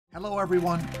Hello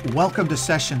everyone, welcome to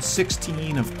session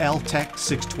 16 of LTEC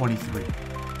 623.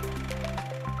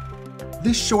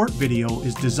 This short video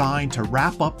is designed to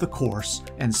wrap up the course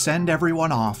and send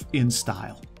everyone off in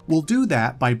style. We'll do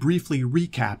that by briefly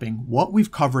recapping what we've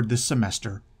covered this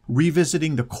semester,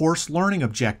 revisiting the course learning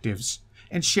objectives,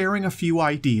 and sharing a few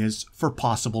ideas for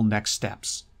possible next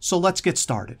steps. So let's get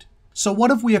started. So what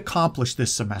have we accomplished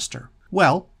this semester?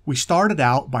 Well, we started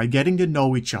out by getting to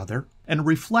know each other and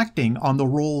reflecting on the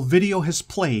role video has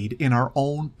played in our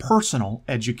own personal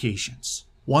educations.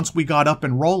 Once we got up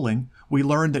and rolling, we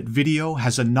learned that video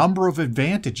has a number of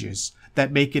advantages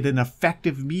that make it an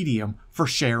effective medium for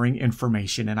sharing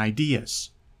information and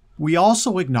ideas. We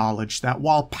also acknowledged that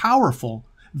while powerful,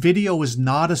 video is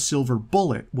not a silver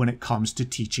bullet when it comes to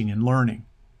teaching and learning.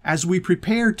 As we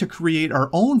prepared to create our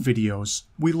own videos,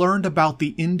 we learned about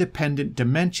the independent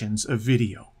dimensions of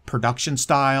video: production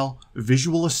style,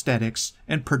 visual aesthetics,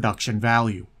 and production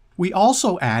value. We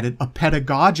also added a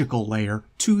pedagogical layer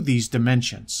to these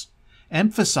dimensions,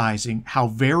 emphasizing how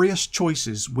various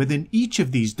choices within each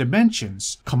of these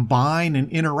dimensions combine and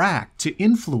interact to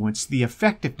influence the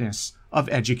effectiveness of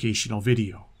educational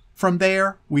video. From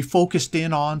there, we focused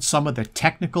in on some of the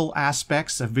technical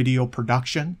aspects of video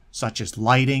production, such as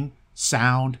lighting,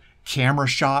 sound, camera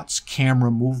shots, camera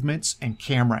movements, and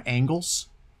camera angles.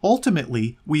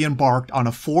 Ultimately, we embarked on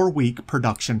a 4-week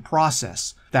production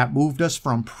process that moved us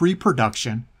from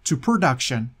pre-production to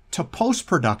production to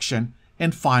post-production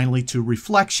and finally to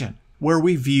reflection, where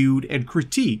we viewed and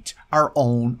critiqued our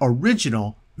own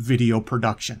original video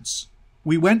productions.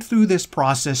 We went through this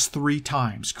process 3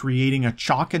 times, creating a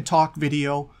chalk and talk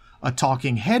video, a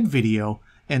talking head video,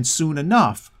 and soon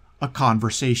enough, a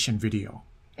conversation video.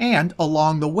 And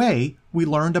along the way, we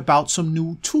learned about some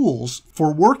new tools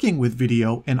for working with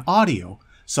video and audio,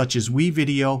 such as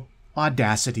WeVideo,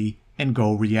 Audacity, and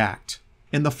GoReact.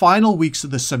 In the final weeks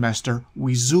of the semester,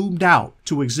 we zoomed out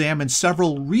to examine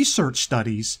several research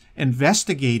studies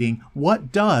investigating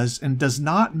what does and does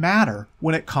not matter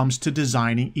when it comes to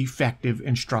designing effective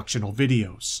instructional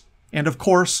videos. And of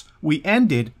course, we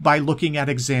ended by looking at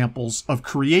examples of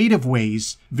creative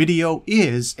ways video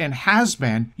is and has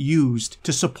been used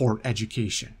to support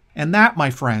education. And that, my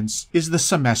friends, is the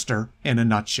semester in a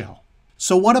nutshell.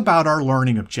 So what about our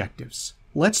learning objectives?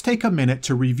 Let's take a minute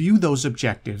to review those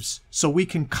objectives so we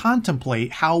can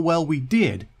contemplate how well we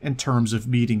did in terms of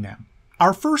meeting them.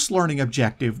 Our first learning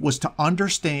objective was to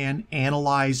understand,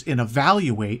 analyze, and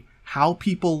evaluate how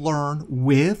people learn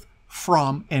with,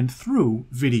 from, and through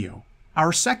video.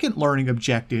 Our second learning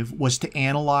objective was to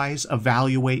analyze,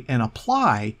 evaluate, and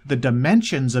apply the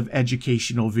dimensions of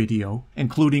educational video,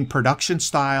 including production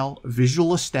style,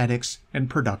 visual aesthetics, and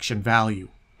production value.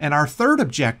 And our third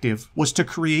objective was to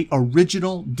create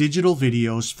original digital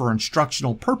videos for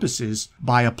instructional purposes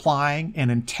by applying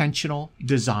an intentional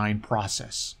design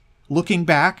process. Looking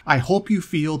back, I hope you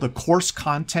feel the course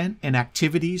content and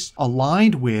activities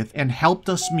aligned with and helped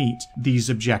us meet these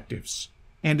objectives.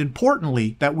 And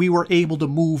importantly, that we were able to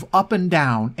move up and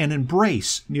down and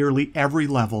embrace nearly every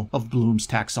level of Bloom's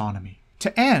taxonomy.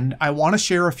 To end, I want to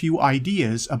share a few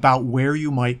ideas about where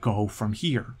you might go from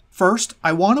here. First,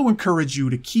 I want to encourage you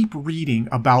to keep reading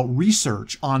about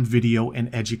research on video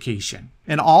and education.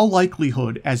 In all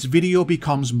likelihood, as video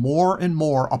becomes more and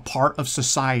more a part of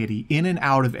society in and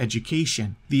out of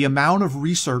education, the amount of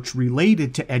research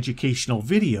related to educational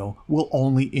video will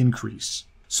only increase.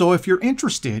 So if you're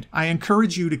interested, I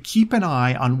encourage you to keep an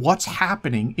eye on what's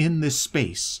happening in this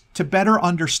space to better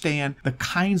understand the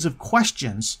kinds of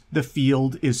questions the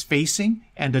field is facing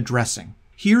and addressing.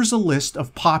 Here's a list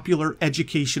of popular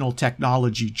educational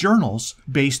technology journals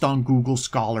based on Google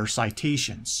Scholar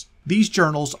citations. These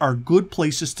journals are good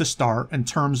places to start in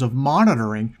terms of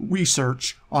monitoring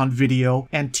research on video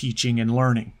and teaching and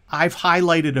learning. I've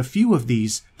highlighted a few of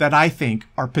these that I think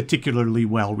are particularly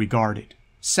well regarded.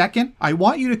 Second, I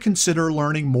want you to consider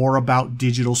learning more about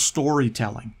digital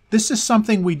storytelling. This is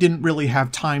something we didn't really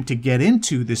have time to get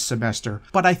into this semester,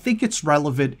 but I think it's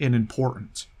relevant and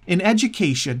important. In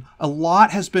education, a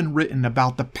lot has been written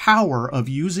about the power of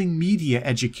using media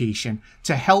education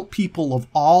to help people of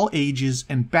all ages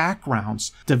and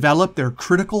backgrounds develop their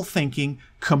critical thinking,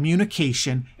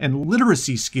 communication, and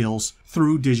literacy skills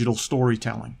through digital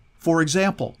storytelling. For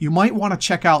example, you might want to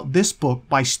check out this book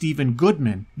by Stephen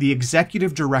Goodman, the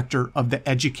executive director of the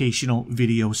Educational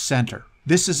Video Center.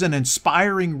 This is an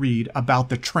inspiring read about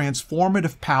the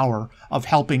transformative power of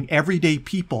helping everyday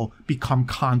people become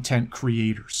content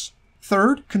creators.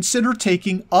 Third, consider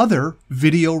taking other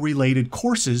video-related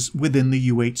courses within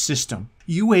the UH system.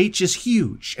 UH is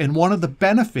huge, and one of the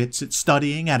benefits at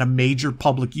studying at a major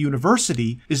public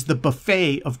university is the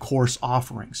buffet of course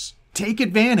offerings. Take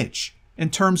advantage. In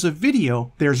terms of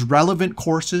video, there's relevant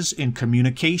courses in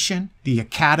communication, the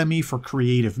Academy for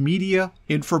Creative Media,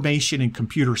 Information and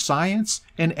Computer Science,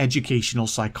 and Educational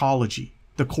Psychology.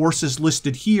 The courses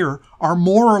listed here are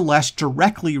more or less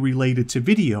directly related to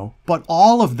video, but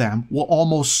all of them will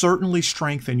almost certainly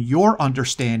strengthen your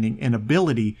understanding and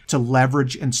ability to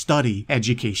leverage and study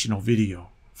educational video.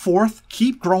 Fourth,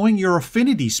 keep growing your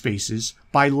affinity spaces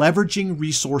by leveraging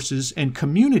resources and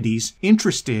communities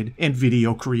interested in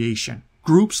video creation.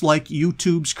 Groups like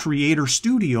YouTube's Creator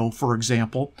Studio, for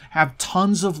example, have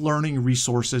tons of learning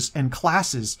resources and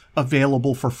classes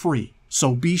available for free,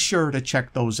 so be sure to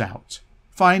check those out.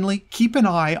 Finally, keep an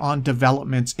eye on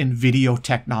developments in video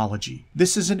technology.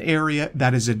 This is an area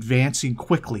that is advancing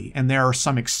quickly, and there are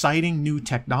some exciting new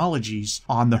technologies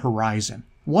on the horizon.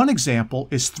 One example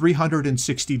is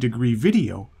 360-degree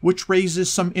video, which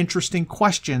raises some interesting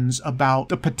questions about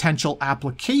the potential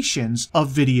applications of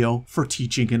video for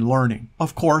teaching and learning.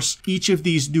 Of course, each of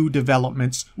these new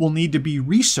developments will need to be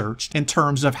researched in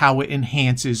terms of how it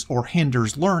enhances or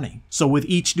hinders learning. So with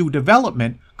each new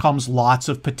development comes lots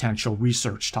of potential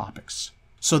research topics.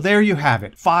 So there you have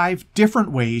it, 5 different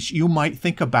ways you might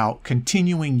think about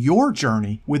continuing your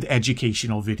journey with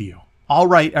educational video. All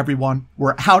right, everyone,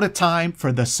 we're out of time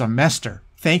for the semester.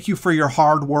 Thank you for your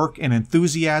hard work and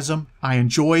enthusiasm. I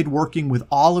enjoyed working with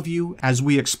all of you as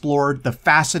we explored the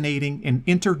fascinating and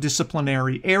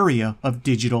interdisciplinary area of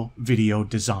digital video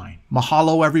design.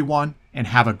 Mahalo, everyone, and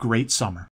have a great summer.